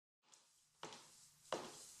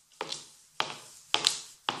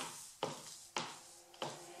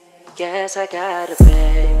Guess I gotta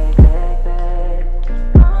beg.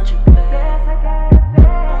 Won't you beg?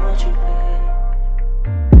 Won't you beg?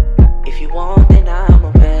 If you want, then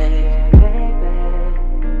I'ma beg.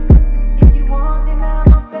 If you want, then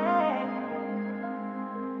I'ma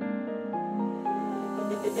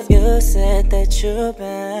beg. You said that you've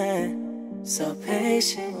been so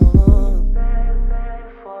patient.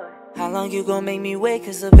 How long you gon' make me wait?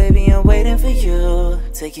 Cause baby, I'm waiting for you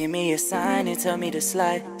to give me a sign and tell me to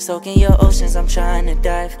slide. Soaking your oceans, I'm trying to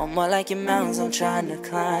dive. Or more like your mountains, I'm trying to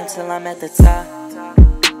climb till I'm at the top.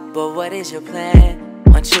 But what is your plan?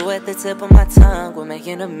 Want you at the tip of my tongue, we're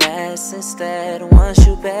making a mess instead. Want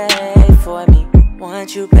you beg for me,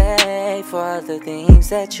 want you beg for all the things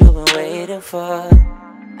that you've been waiting for.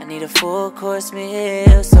 I need a full course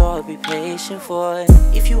meal, so I'll be patient for it.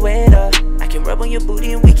 If you wait up, I can rub on your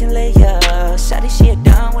booty and we can lay up. Shawty, she a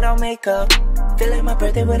down without makeup. Feel like my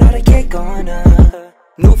birthday without a cake on her.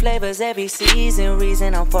 New flavors every season,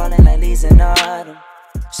 reason I'm falling like leaves in autumn.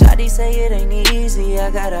 Shawty say it ain't easy, I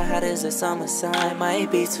got her hot as the summer sun. Might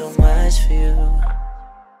be too much for you,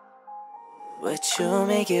 but you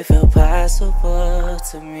make it feel possible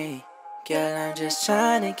to me. Girl, I'm just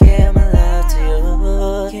trying to give my love to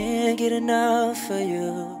you. Can't get enough for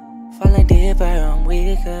you. Falling deeper, I'm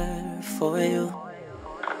weaker for you.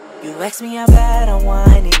 You ask me how bad I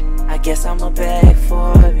want it, I guess I'ma beg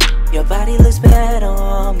for it. Your body looks better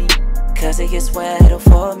on me, cause it gets wetter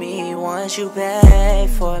for me. Once you beg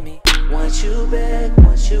for me, once you beg,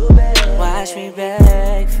 watch me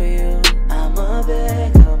beg for you. I'ma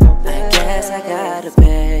beg, I guess I gotta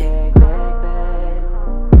beg.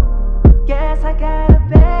 Guess I gotta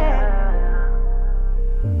beg.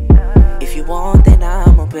 If you want, then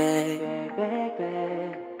I'ma beg.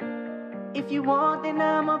 If you want, then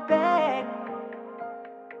I'ma beg.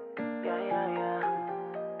 Yeah.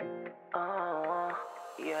 Oh,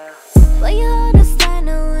 yeah. But you understand,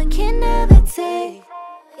 no one can ever take.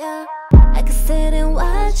 Yeah, I can sit and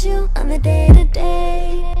watch you on the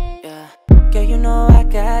day-to-day. Yeah, girl, you know I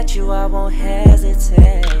got you, I won't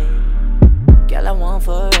hesitate. Girl, I want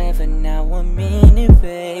forever, now 1 minute,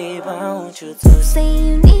 babe. I want you to say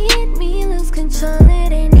you need me, lose control,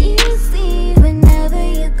 it ain't easy. Whenever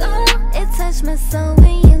you go, it touch my soul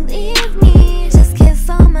when you leave me. Just kiss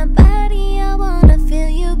on my body, I wanna feel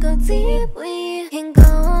you go deep. We can go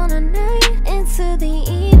on a night into the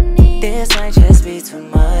evening. This might just be too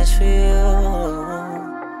much for you,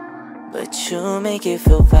 but you make it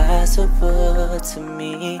feel possible to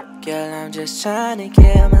me. Girl, I'm just trying to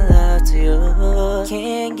give my love to you.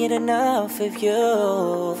 Can't get enough of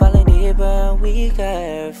you. Falling deeper and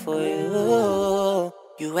weaker for you.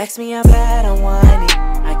 You ask me how bad I want it,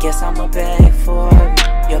 I guess I'ma beg for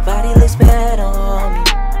it. Your body looks better on me,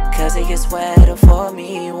 cause it gets wetter for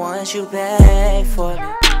me. Once you beg for me,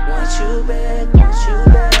 once you beg,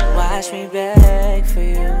 watch me beg for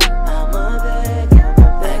you. I'ma beg, I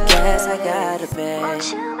guess I gotta beg.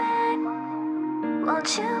 Won't you beg?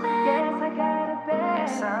 Won't you beg? Yes, I gotta beg.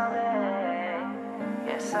 Yes, I'll beg.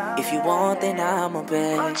 Yes, I'll if you want, then I'ma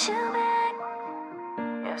beg. Won't you beg?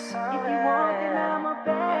 Yes, I'll if you want, then I'ma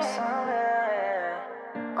beg. Yes, I'll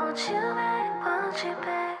beg. Won't you beg? Won't you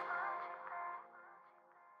beg?